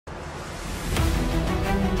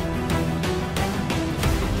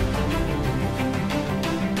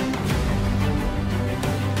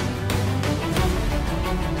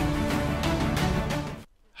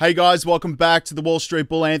Hey guys, welcome back to the Wall Street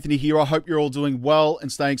Bull. Anthony here. I hope you're all doing well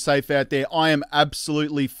and staying safe out there. I am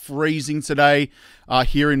absolutely freezing today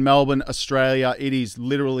here in Melbourne, Australia. It is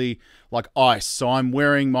literally like ice. So I'm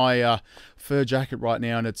wearing my fur jacket right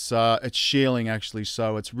now, and it's shearling actually,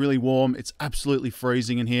 so it's really warm. It's absolutely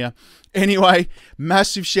freezing in here. Anyway,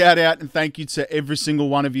 massive shout out and thank you to every single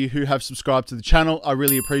one of you who have subscribed to the channel. I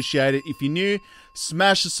really appreciate it. If you're new,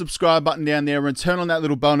 smash the subscribe button down there and turn on that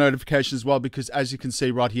little bell notification as well, because as you can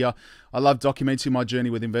see right here, I love documenting my journey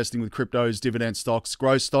with investing with cryptos, dividend stocks,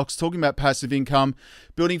 growth stocks, talking about passive income,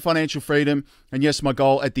 building financial freedom, and yes, my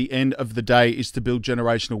goal at the end of the day is to build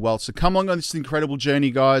generational wealth. So come along on this incredible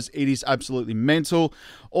journey, guys. It is absolutely mental.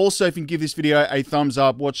 Also, if you can give this video a thumbs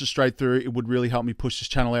up, watch it straight through, it would really help me push this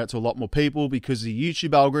channel out to a lot more people, because the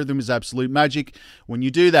YouTube algorithm is absolute magic when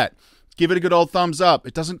you do that. Give it a good old thumbs up.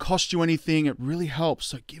 It doesn't cost you anything. It really helps.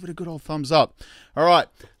 So give it a good old thumbs up. All right,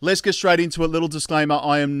 let's get straight into it. Little disclaimer,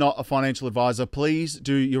 I am not a financial advisor. Please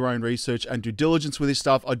do your own research and due diligence with this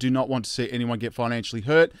stuff. I do not want to see anyone get financially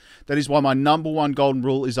hurt. That is why my #1 golden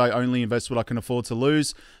rule is I only invest what I can afford to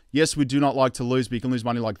lose. Yes, we do not like to lose, but you can lose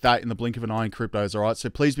money like that in the blink of an eye in cryptos, all right? So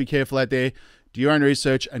please be careful out there. Do your own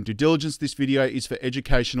research and due diligence. This video is for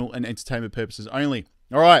educational and entertainment purposes only.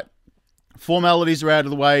 All right, formalities are out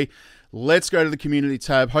of the way. Let's go to the community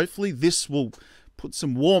tab. Hopefully this will put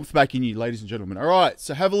some warmth back in you, ladies and gentlemen. All right,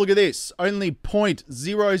 so have a look at this. Only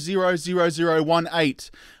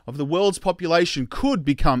 0.000018 of the world's population could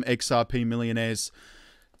become XRP millionaires.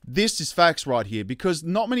 This is facts right here, because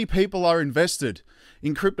not many people are invested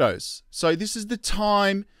in cryptos. So this is the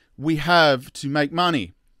time we have to make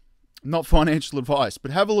money. Not financial advice, but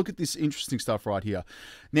have a look at this interesting stuff right here.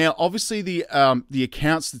 Now, obviously, the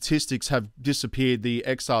account statistics have disappeared. The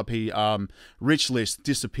XRP rich list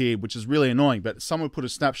disappeared, which is really annoying. But someone put a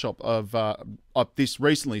snapshot of this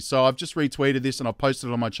recently, so I've just retweeted this and I've posted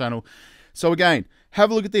it on my channel. So again, have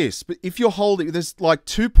a look at this. But if you're holding, there's like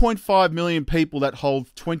 2.5 million people that hold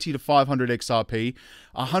 20 to 500 XRP,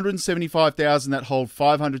 175,000 that hold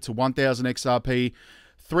 500 to 1,000 XRP.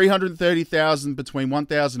 330,000 between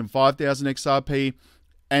 1,000 and 5,000 XRP,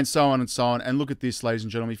 and so on and so on. And look at this, ladies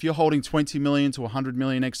and gentlemen. If you're holding 20 million to 100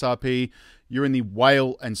 million XRP, you're in the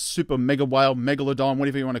whale and super mega whale, megalodon,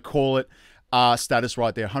 whatever you want to call it, status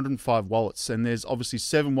right there. 105 wallets. And there's obviously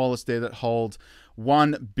 7 wallets there that hold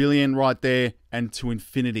 1 billion right there and to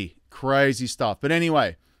infinity. Crazy stuff. But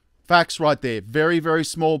anyway, facts right there. Very, very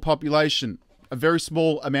small population. A very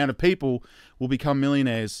small amount of people will become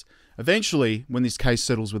millionaires eventually when this case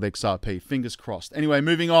settles with XRP. Fingers crossed. Anyway,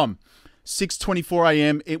 moving on. 6:24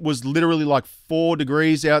 a.m. It was literally like 4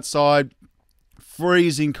 degrees outside.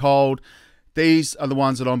 Freezing cold. These are the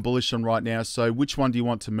ones that I'm bullish on right now. So which one do you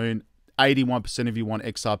want to moon? 81% of you want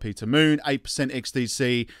XRP to moon, 8%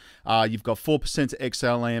 XDC. You've got 4% to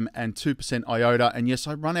XLM and 2% IOTA. And yes,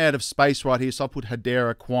 I run out of space right here, so I put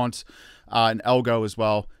Hedera, Quant, and Algo as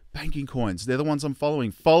well. Banking coins, they're the ones I'm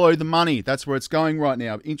following. Follow the money. That's where it's going right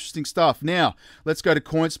now. Interesting stuff. Now, let's go to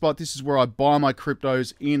Coinspot. This is where I buy my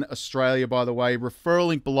cryptos in Australia, by the way. Referral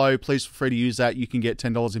link below. Please feel free to use that. You can get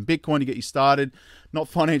 $10 in Bitcoin to get you started. Not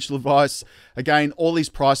financial advice. Again, all these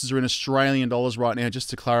prices are in Australian dollars right now, just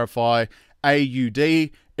to clarify. AUD.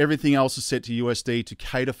 Everything else is set to USD to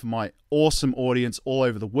cater for my awesome audience all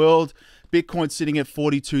over the world. Bitcoin sitting at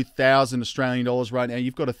 42,000 Australian dollars right now.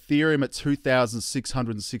 You've got Ethereum at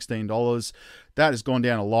 $2,616. That has gone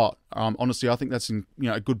down a lot. Honestly, I think that's a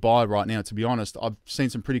good buy right now, to be honest. I've seen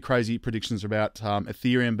some pretty crazy predictions about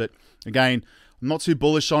Ethereum, but again, I'm not too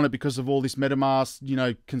bullish on it because of all this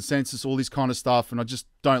MetaMask, consensus, all this kind of stuff, and I just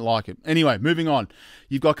don't like it. Anyway, moving on.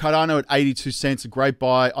 You've got Cardano at 82 cents, a great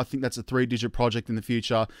buy. I think that's a 3-digit project in the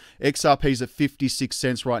future. XRP's at 56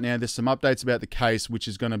 cents right now. There's some updates about the case, which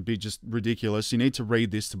is going to be just ridiculous. You need to read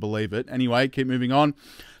this to believe it. Anyway, keep moving on.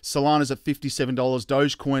 Solana's at $57.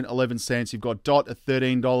 Dogecoin, 11 cents. You've got DOT at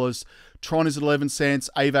 $13. Tron is at 11 cents.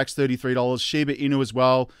 AVAX, $33. Shiba Inu as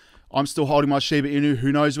well. I'm still holding my Shiba Inu.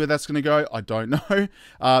 Who knows where that's going to go? I don't know.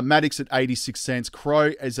 Matic's at 86 cents.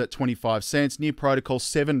 Crow is at 25 cents. Near Protocol,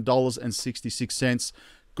 $7.66.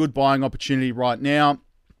 Good buying opportunity right now.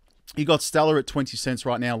 You got Stellar at 20 cents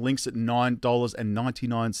right now. Link's at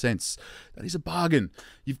 $9.99. That is a bargain.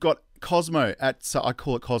 You've got Cosmo at, I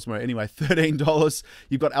call it Cosmo anyway, $13.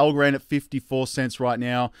 You've got Algorand at 54 cents right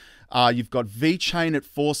now. You've got VeChain at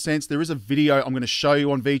 4 cents. There is a video I'm going to show you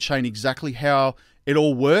on VeChain exactly how it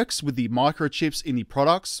all works with the microchips in the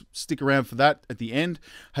products. Stick around for that at the end.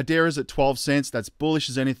 Hedera's at 12 cents. That's bullish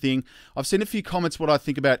as anything. I've seen a few comments what I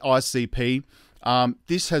think about ICP.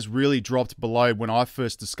 This has really dropped below when I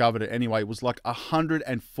first discovered it anyway. It was like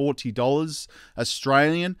 $140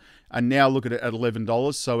 Australian, and now look at it at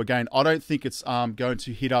 $11. So again, I don't think it's going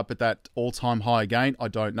to hit up at that all-time high again. I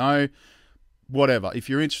don't know. Whatever. If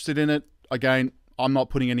you're interested in it, again, I'm not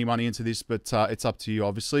putting any money into this, but it's up to you,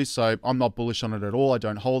 obviously. So I'm not bullish on it at all. I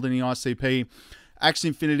don't hold any ICP. Axie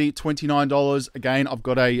Infinity, $29. Again, I've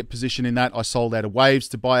got a position in that. I sold out of Waves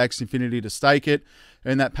to buy Axie Infinity to stake it,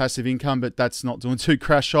 earn that passive income, but that's not doing too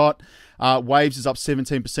crash hot. Waves is up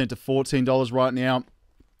 17% to $14 right now.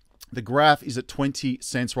 The graph is at 20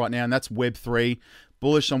 cents right now, and that's Web3.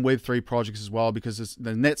 Bullish on Web3 projects as well, because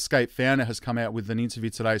the Netscape founder has come out with an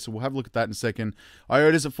interview today, so we'll have a look at that in a second.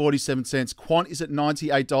 IOTA's at 47 cents. Quant is at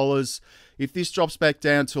 $98. If this drops back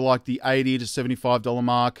down to like the $80 to $75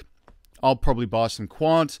 mark, I'll probably buy some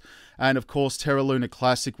Quant. And of course, Terra Luna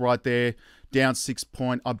Classic right there, down 6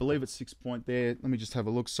 point. I believe it's 6 point there. Let me just have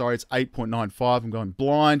a look. Sorry, it's 8.95. I'm going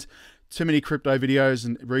blind. Too many crypto videos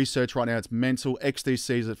and research right now. It's mental.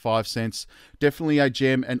 XDC is at 5 cents. Definitely a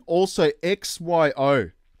gem. And also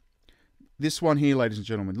XYO. This one here, ladies and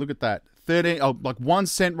gentlemen. Look at that. Like 1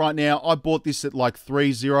 cent right now. I bought this at like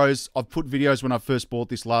 3 zeros. I've put videos when I first bought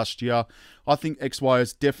this last year. I think XYO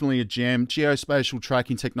is definitely a gem. Geospatial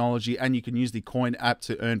tracking technology, and you can use the Coin app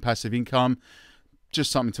to earn passive income.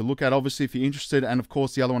 Just something to look at, obviously, if you're interested. And of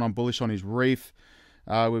course, the other one I'm bullish on is Reef.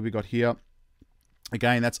 Where we got here.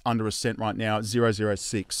 Again, that's under a cent right now,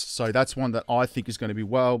 0.006. So that's one that I think is going to be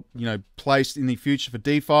well, placed in the future for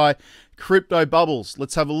DeFi. Crypto bubbles.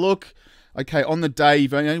 Let's have a look. Okay, on the day,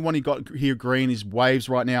 the only one you got here green is Waves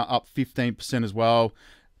right now, up 15% as well.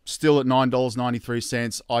 Still at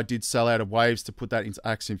 $9.93. I did sell out of Waves to put that into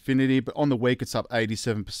Axie Infinity, but on the week it's up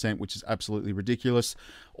 87%, which is absolutely ridiculous.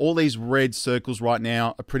 All these red circles right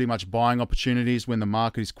now are pretty much buying opportunities when the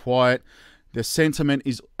market is quiet. The sentiment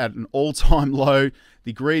is at an all-time low.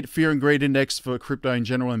 The fear and greed index for crypto in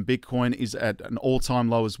general and Bitcoin is at an all-time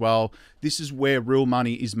low as well. This is where real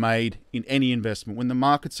money is made in any investment. When the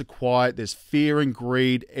markets are quiet, there's fear and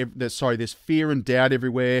greed. There's fear and doubt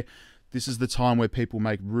everywhere. This is the time where people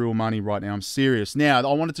make real money right now. I'm serious. Now,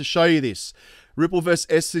 I wanted to show you this. Ripple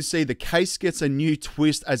versus SEC. The case gets a new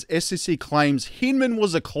twist as SEC claims Hinman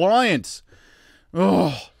was a client.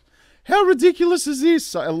 Oh, how ridiculous is this?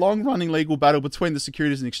 So a long-running legal battle between the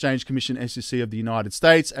Securities and Exchange Commission, SEC of the United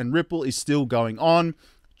States, and Ripple is still going on.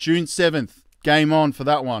 June 7th, game on for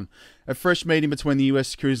that one. A fresh meeting between the US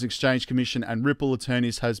Securities and Exchange Commission and Ripple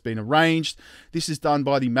attorneys has been arranged. This is done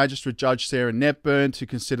by the Magistrate Judge Sarah Netburn to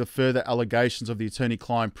consider further allegations of the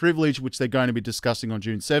attorney-client privilege, which they're going to be discussing on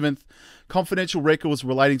June 7th. Confidential records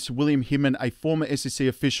relating to William Hinman, a former SEC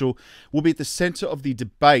official, will be at the center of the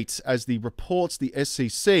debate as the reports the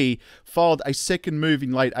SEC filed a second move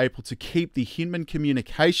in late April to keep the Hinman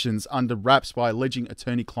communications under wraps by alleging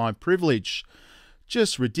attorney-client privilege.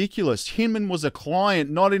 Just ridiculous. Hinman was a client,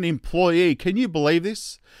 not an employee. Can you believe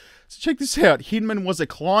this? So check this out. Hinman was a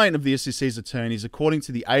client of the SEC's attorneys. According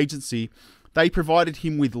to the agency, they provided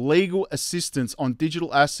him with legal assistance on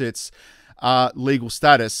digital assets legal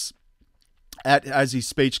status as his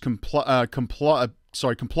speech complied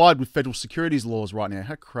with federal securities laws right now.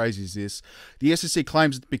 How crazy is this? The SEC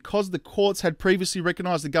claims that because the courts had previously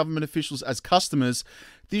recognized the government officials as customers,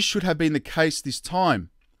 this should have been the case this time.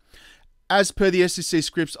 As per the SEC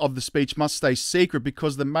scripts of the speech must stay secret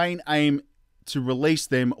because the main aim to release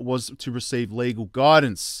them was to receive legal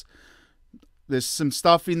guidance. There's some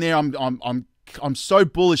stuff in there. I'm so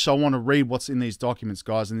bullish. I want to read what's in these documents,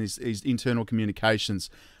 guys, and these internal communications.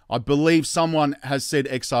 I believe someone has said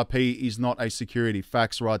XRP is not a security.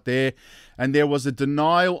 Facts right there. And there was a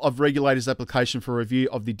denial of regulators' application for review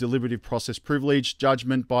of the deliberative process privilege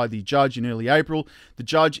judgment by the judge in early April. The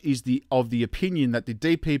judge is of the opinion that the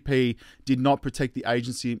DPP did not protect the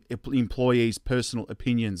agency employees' personal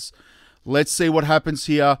opinions. Let's see what happens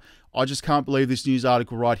here. I just can't believe this news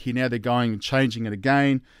article right here. Now they're going and changing it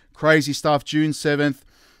again. Crazy stuff. June 7th.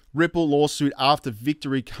 Ripple lawsuit after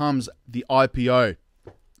victory comes the IPO.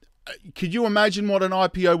 Could you imagine what an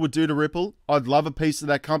IPO would do to Ripple? I'd love a piece of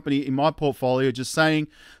that company in my portfolio, just saying.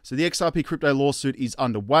 So the XRP crypto lawsuit is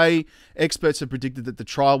underway. Experts have predicted that the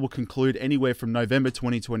trial will conclude anywhere from November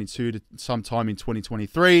 2022 to sometime in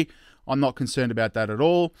 2023. I'm not concerned about that at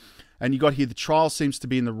all. And you got here, the trial seems to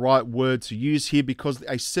be in the right word to use here because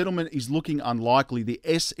a settlement is looking unlikely. The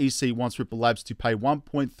SEC wants Ripple Labs to pay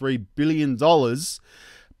 $1.3 billion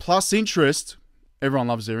plus interest. Everyone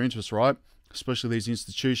loves their interest, right? Especially these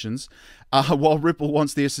institutions, while Ripple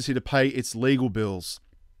wants the SEC to pay its legal bills.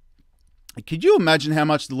 Could you imagine how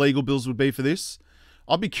much the legal bills would be for this?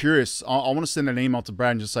 I'll be curious. I want to send an email to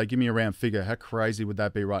Brad and just say, give me a round figure. How crazy would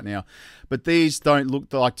that be right now? But these don't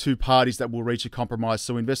look like two parties that will reach a compromise,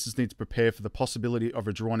 so investors need to prepare for the possibility of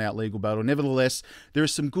a drawn-out legal battle. Nevertheless, there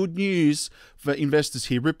is some good news for investors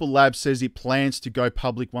here. Ripple Labs says it plans to go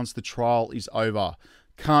public once the trial is over.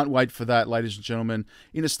 Can't wait for that, ladies and gentlemen.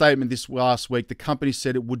 In a statement this last week, the company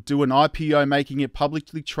said it would do an IPO, making it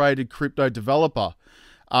publicly traded crypto developer.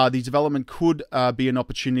 The development could be an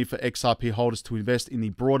opportunity for XRP holders to invest in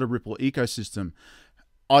the broader Ripple ecosystem.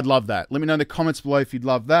 I'd love that. Let me know in the comments below if you'd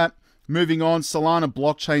love that. Moving on, Solana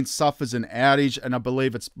blockchain suffers an outage, and I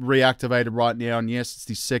believe it's reactivated right now. And yes, it's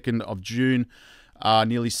the 2nd of June,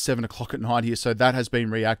 nearly 7 o'clock at night here. So that has been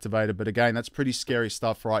reactivated. But again, that's pretty scary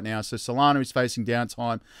stuff right now. So Solana is facing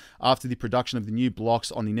downtime after the production of the new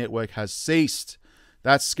blocks on the network has ceased.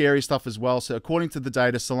 That's scary stuff as well. So according to the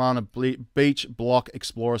data, Solana Beach Block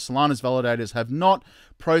Explorer, Solana's validators have not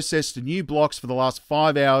processed new blocks for the last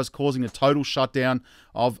 5 hours, causing a total shutdown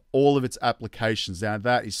of all of its applications. Now,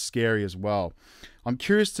 that is scary as well. I'm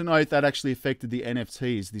curious to know if that actually affected the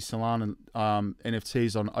NFTs, the Solana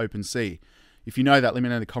NFTs on OpenSea. If you know that, let me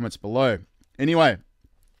know in the comments below. Anyway,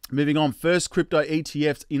 moving on. First crypto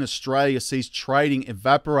ETF in Australia sees trading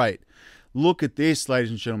evaporate. Look at this, ladies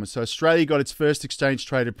and gentlemen. So Australia got its first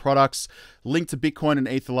exchange-traded products linked to Bitcoin and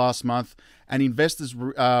Ether last month, and investors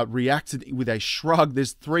reacted with a shrug.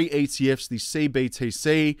 There's 3 ETFs, the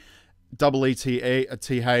CBTC,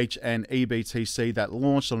 EETH, and EBTC that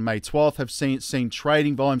launched on May 12th, have seen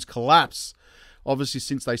trading volumes collapse, obviously,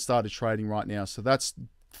 since they started trading right now. So that's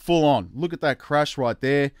full on. Look at that crash right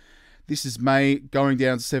there. This is May going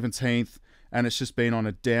down to 17th, and it's just been on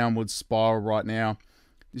a downward spiral right now.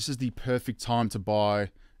 This is the perfect time to buy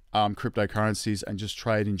cryptocurrencies and just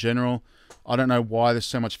trade in general. I don't know why there's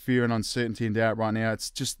so much fear and uncertainty and doubt right now. It's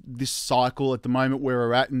just this cycle at the moment where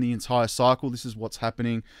we're at in the entire cycle. This is what's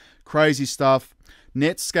happening. Crazy stuff.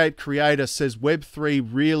 Netscape creator says Web3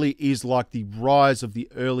 really is like the rise of the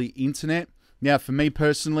early internet. Now, for me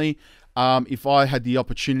personally, if I had the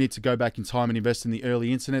opportunity to go back in time and invest in the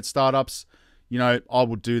early internet startups, you know, I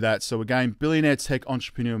would do that. So again, billionaire tech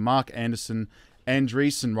entrepreneur Mark Andreessen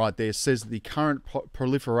right there says that the current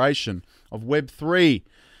proliferation of Web3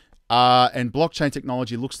 and blockchain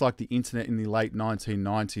technology looks like the internet in the late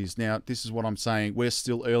 1990s. Now, this is what I'm saying. We're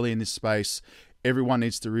still early in this space. Everyone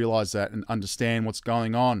needs to realize that and understand what's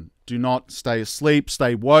going on. Do not stay asleep.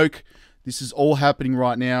 Stay woke. This is all happening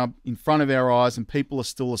right now in front of our eyes, and people are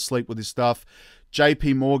still asleep with this stuff.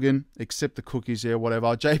 JP Morgan, accept the cookies here, whatever.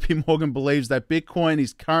 JP Morgan believes that Bitcoin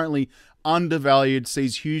is currently undervalued,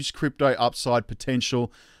 sees huge crypto upside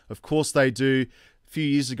potential. Of course they do. A few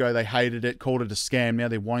years ago, they hated it, called it a scam. Now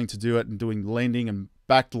they're wanting to do it and doing lending and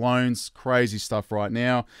backed loans. Crazy stuff right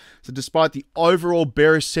now. So despite the overall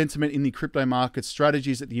bearish sentiment in the crypto market,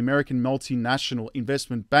 strategies at the American multinational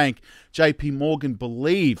investment bank, JP Morgan,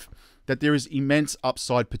 believe that there is immense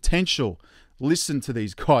upside potential. Listen to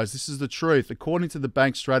these guys. This is the truth. According to the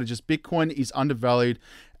bank strategist, Bitcoin is undervalued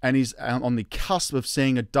and is on the cusp of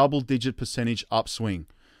seeing a double-digit percentage upswing.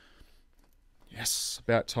 Yes,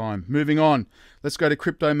 about time. Moving on. Let's go to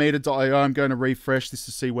cryptometer.io. I'm going to refresh this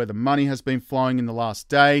to see where the money has been flowing in the last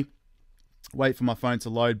day. Wait for my phone to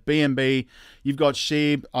load. BNB. You've got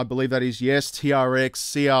SHIB. I believe that is, yes. TRX,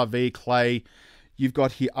 CRV, Clay. You've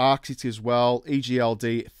got here Arctic as well,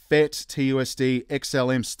 EGLD, FET, TUSD,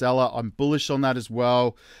 XLM, Stellar. I'm bullish on that as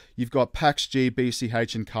well. You've got PaxG,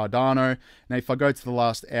 BCH, and Cardano. Now, if I go to the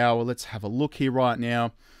last hour, let's have a look here right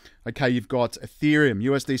now. Okay, you've got Ethereum,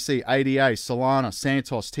 USDC, ADA, Solana,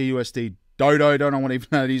 Santos, TUSD, Dodo. Don't know what even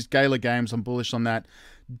that is. Gala Games, I'm bullish on that.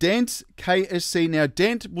 Dent, KSC. Now,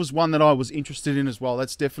 Dent was one that I was interested in as well.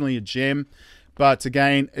 That's definitely a gem. But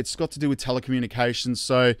again, it's got to do with telecommunications.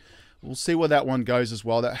 So we'll see where that one goes as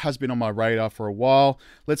well. That has been on my radar for a while.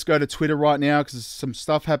 Let's go to Twitter right now because there's some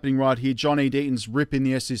stuff happening right here. John E. Deaton's ripping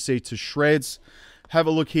the SEC to shreds. Have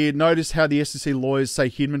a look here. Notice how the SEC lawyers say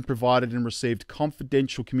Hinman provided and received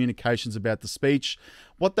confidential communications about the speech.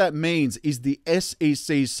 What that means is the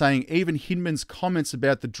SEC saying even Hinman's comments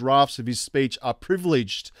about the drafts of his speech are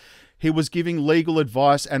privileged. He was giving legal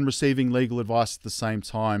advice and receiving legal advice at the same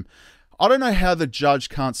time. I don't know how the judge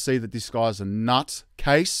can't see that this guy's a nut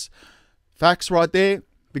case. Facts right there.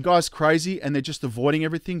 The guy's crazy and they're just avoiding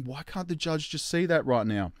everything. Why can't the judge just see that right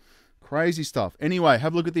now? Crazy stuff. Anyway,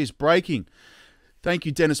 have a look at this. Breaking. Thank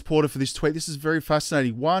you, Dennis Porter, for this tweet. This is very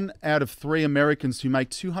fascinating. 1 out of 3 Americans who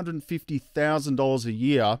make $250,000 a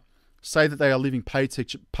year say that they are living paycheck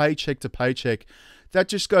to paycheck. That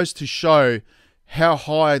just goes to show how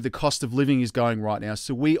high the cost of living is going right now.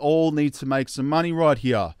 So we all need to make some money right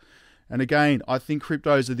here. And again, I think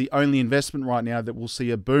cryptos are the only investment right now that will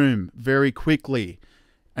see a boom very quickly.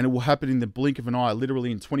 And it will happen in the blink of an eye,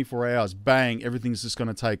 literally in 24 hours, bang, everything's just going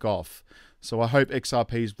to take off. So I hope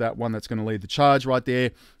XRP is that one that's going to lead the charge right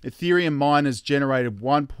there. Ethereum miners generated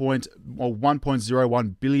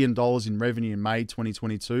 $1.01 billion in revenue in May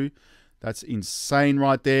 2022. That's insane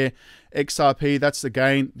right there. XRP, that's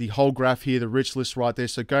again the whole graph here, the rich list right there.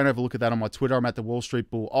 So go and have a look at that on my Twitter. I'm at the Wall Street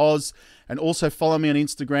Bull Oz. And also follow me on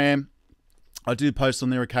Instagram. I do post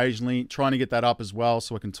on there occasionally, trying to get that up as well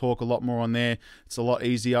so I can talk a lot more on there. It's a lot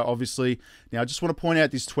easier, obviously. Now, I just want to point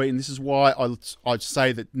out this tweet, and this is why I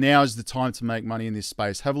say that now is the time to make money in this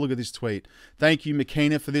space. Have a look at this tweet. Thank you,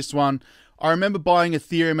 Makina, for this one. I remember buying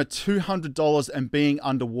Ethereum at $200 and being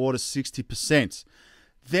underwater 60%.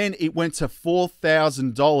 Then it went to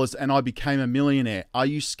 $4,000 and I became a millionaire. Are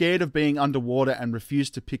you scared of being underwater and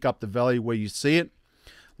refuse to pick up the value where you see it?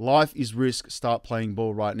 Life is risk. Start playing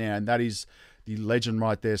ball right now. And that is the legend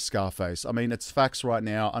right there, Scarface. I mean, it's facts right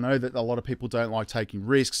now. I know that a lot of people don't like taking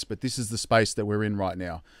risks, but this is the space that we're in right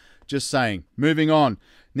now. Just saying. Moving on.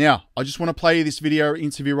 Now, I just want to play you this video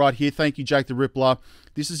interview right here. Thank you, Jake the Rippler.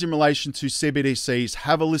 This is in relation to CBDCs.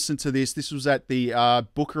 Have a listen to this. This was at the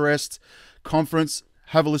Bucharest conference.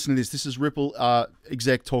 Have a listen to this. This is Ripple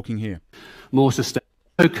exec talking here. More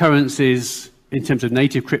sustainable currencies in terms of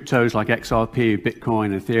native cryptos like XRP,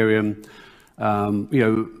 Bitcoin, Ethereum,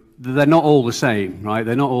 they're not all the same, right?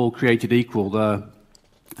 They're not all created equal.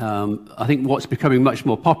 I think what's becoming much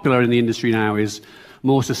more popular in the industry now is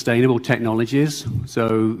more sustainable technologies.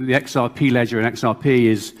 So the XRP ledger and XRP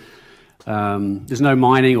is, there's no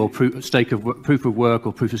mining or proof of work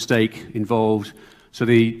or proof of stake involved. So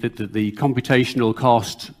the computational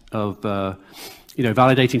cost of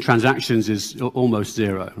validating transactions is almost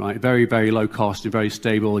zero, right? Very, very low cost and very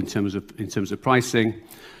stable in terms of pricing.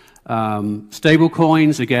 Stable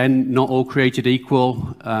coins, again, not all created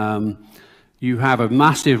equal. You have a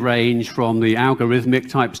massive range from the algorithmic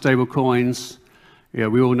type stable coins.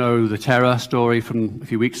 We all know the Terra story from a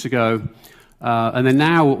few weeks ago. And then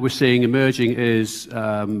now what we're seeing emerging is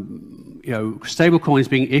stable coins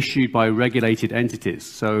being issued by regulated entities.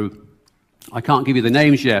 So I can't give you the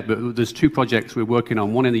names yet, but there's two projects we're working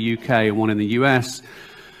on, one in the UK and one in the US,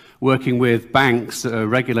 working with banks that are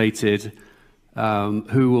regulated,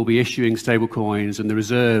 who will be issuing stable coins, and the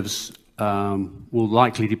reserves will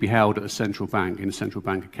likely to be held at a central bank, in a central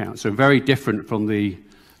bank account. So very different from the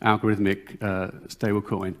algorithmic stable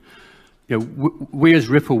coin. We as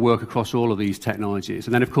Ripple work across all of these technologies.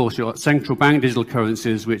 And then, of course, you've got central bank digital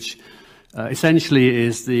currencies, which essentially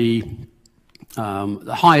is the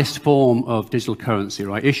highest form of digital currency,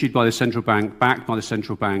 right? Issued by the central bank, backed by the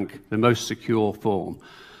central bank, the most secure form.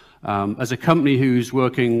 As a company who's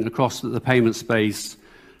working across the payment space,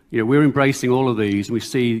 we're embracing all of these, and we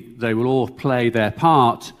see they will all play their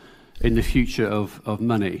part in the future of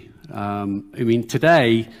money. I mean,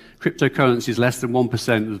 today, cryptocurrency is less than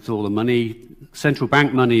 1% of all the money. Central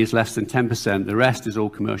bank money is less than 10%. The rest is all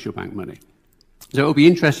commercial bank money. So it'll be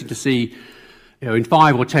interesting to see, in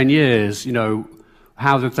 5 or 10 years,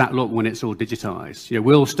 how does that look when it's all digitized?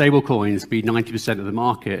 Will stablecoins be 90% of the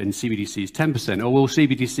market and CBDCs 10%? Or will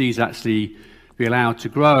CBDCs actually be allowed to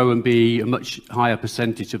grow and be a much higher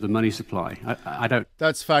percentage of the money supply? I don't.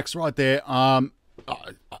 That's facts right there.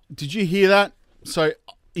 Did you hear that? So,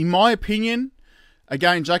 in my opinion,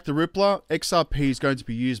 again, Jack the Rippler, XRP is going to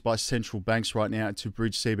be used by central banks right now to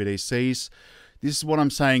bridge CBDCs. This is what I'm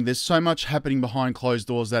saying. There's so much happening behind closed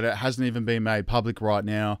doors that it hasn't even been made public right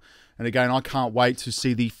now. And again, I can't wait to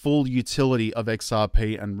see the full utility of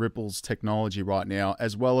XRP and Ripple's technology right now,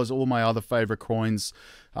 as well as all my other favorite coins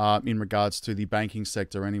in regards to the banking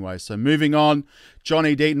sector anyway. So moving on,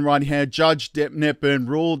 Johnny Deaton right here. Judge Netburn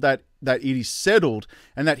ruled that it is settled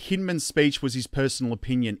and that Hinman's speech was his personal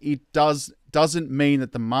opinion. It doesn't mean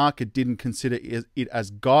that the market didn't consider it as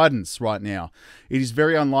guidance right now. It is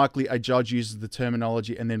very unlikely a judge uses the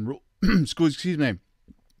terminology and then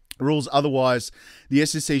rules otherwise. The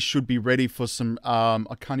SEC should be ready for some,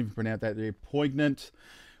 I can't even pronounce that there, poignant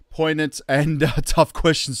and tough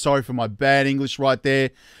questions. Sorry for my bad English right there.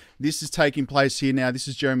 This is taking place here now. This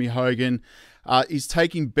is Jeremy Hogan. Is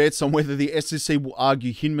taking bets on whether the SEC will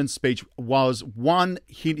argue Hinman's speech was 1,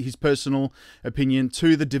 his personal opinion,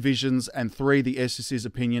 2, the divisions, and 3, the SEC's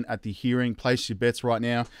opinion at the hearing. Place your bets right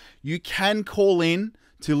now. You can call in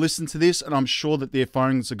to listen to this, and I'm sure that their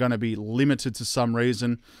phones are going to be limited to some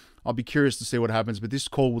reason. I'll be curious to see what happens, but this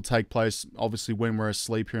call will take place, obviously, when we're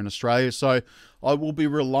asleep here in Australia. So I will be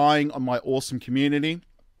relying on my awesome community.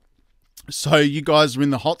 So you guys are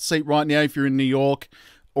in the hot seat right now if you're in New York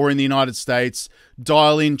or in the United States.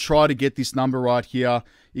 Dial in, try to get this number right here.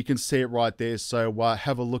 You can see it right there. So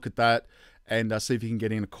have a look at that and see if you can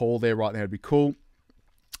get in a call there right now. It'd be cool.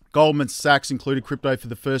 Goldman Sachs included crypto for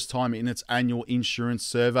the first time in its annual insurance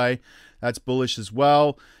survey. That's bullish as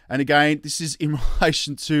well. And again, this is in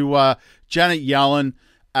relation to Janet Yellen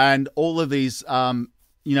and all of these,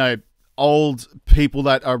 old people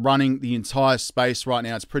that are running the entire space right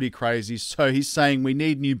now. It's pretty crazy. So he's saying we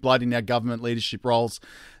need new blood in our government leadership roles.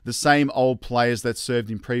 The same old players that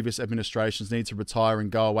served in previous administrations need to retire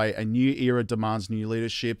and go away. A new era demands new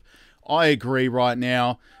leadership. I agree right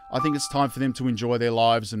now. I think it's time for them to enjoy their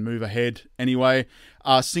lives and move ahead. Anyway,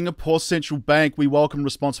 Singapore Central Bank, we welcome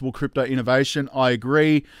responsible crypto innovation. I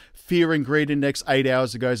agree. Fear and greed index 8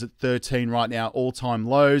 hours ago is at 13 right now, all-time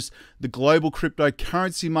lows. The global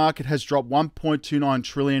cryptocurrency market has dropped 1.29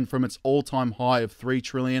 trillion from its all-time high of 3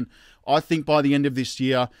 trillion. I think by the end of this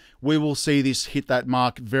year, we will see this hit that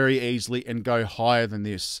mark very easily and go higher than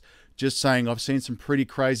this. Just saying, I've seen some pretty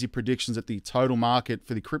crazy predictions that the total market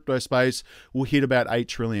for the crypto space will hit about 8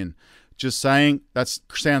 trillion. Just saying, that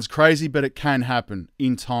sounds crazy, but it can happen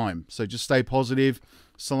in time. So just stay positive.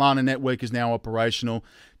 Solana network is now operational.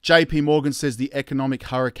 JP Morgan says the economic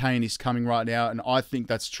hurricane is coming right now, and I think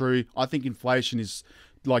that's true. I think inflation is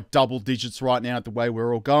like double digits right now at the way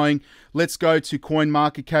we're all going. Let's go to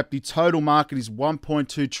CoinMarketCap. The total market is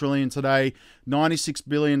 1.2 trillion today, $96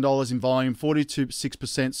 billion in volume, 46%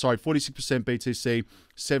 BTC,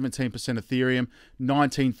 17% Ethereum,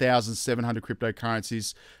 19,700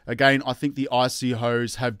 cryptocurrencies. Again, I think the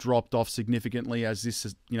ICOs have dropped off significantly as this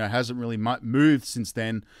is, hasn't really moved since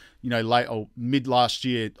then. Late or mid last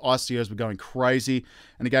year, ICOs were going crazy.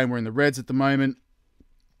 And again, we're in the reds at the moment.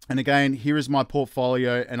 And again, here is my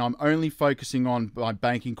portfolio, and I'm only focusing on my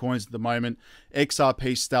banking coins at the moment.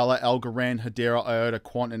 XRP, Stellar, Algorand, Hedera, IOTA,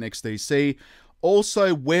 Quant, and XDC.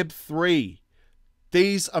 Also, Web3.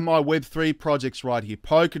 These are my Web3 projects right here.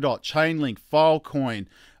 Polkadot, Chainlink, Filecoin,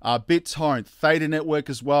 BitTorrent, Theta Network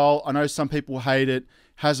as well. I know some people hate it.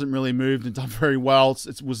 Hasn't really moved and done very well.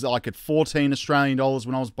 It was like at 14 Australian dollars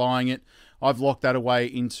when I was buying it. I've locked that away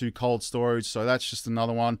into cold storage, so that's just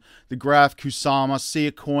another one. The Graph, Kusama,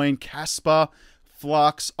 Sia Coin, Casper,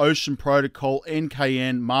 Flux, Ocean Protocol,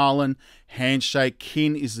 NKN, Marlin, Handshake.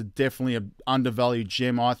 Kin is definitely an undervalued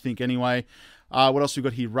gem, I think, anyway. What else we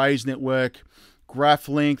got here? Raise Network,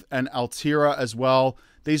 GraphLink, and Altera as well.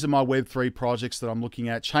 These are my Web3 projects that I'm looking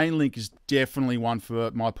at. Chainlink is definitely one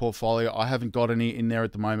for my portfolio. I haven't got any in there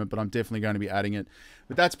at the moment, but I'm definitely going to be adding it.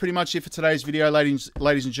 But that's pretty much it for today's video, ladies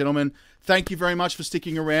and gentlemen. Thank you very much for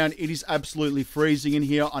sticking around. It is absolutely freezing in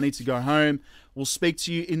here. I need to go home. We'll speak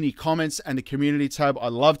to you in the comments and the community tab. I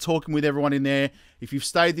love talking with everyone in there. If you've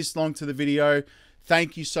stayed this long to the video,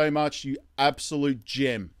 thank you so much. You absolute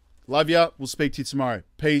gem. Love ya. We'll speak to you tomorrow.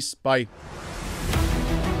 Peace. Bye.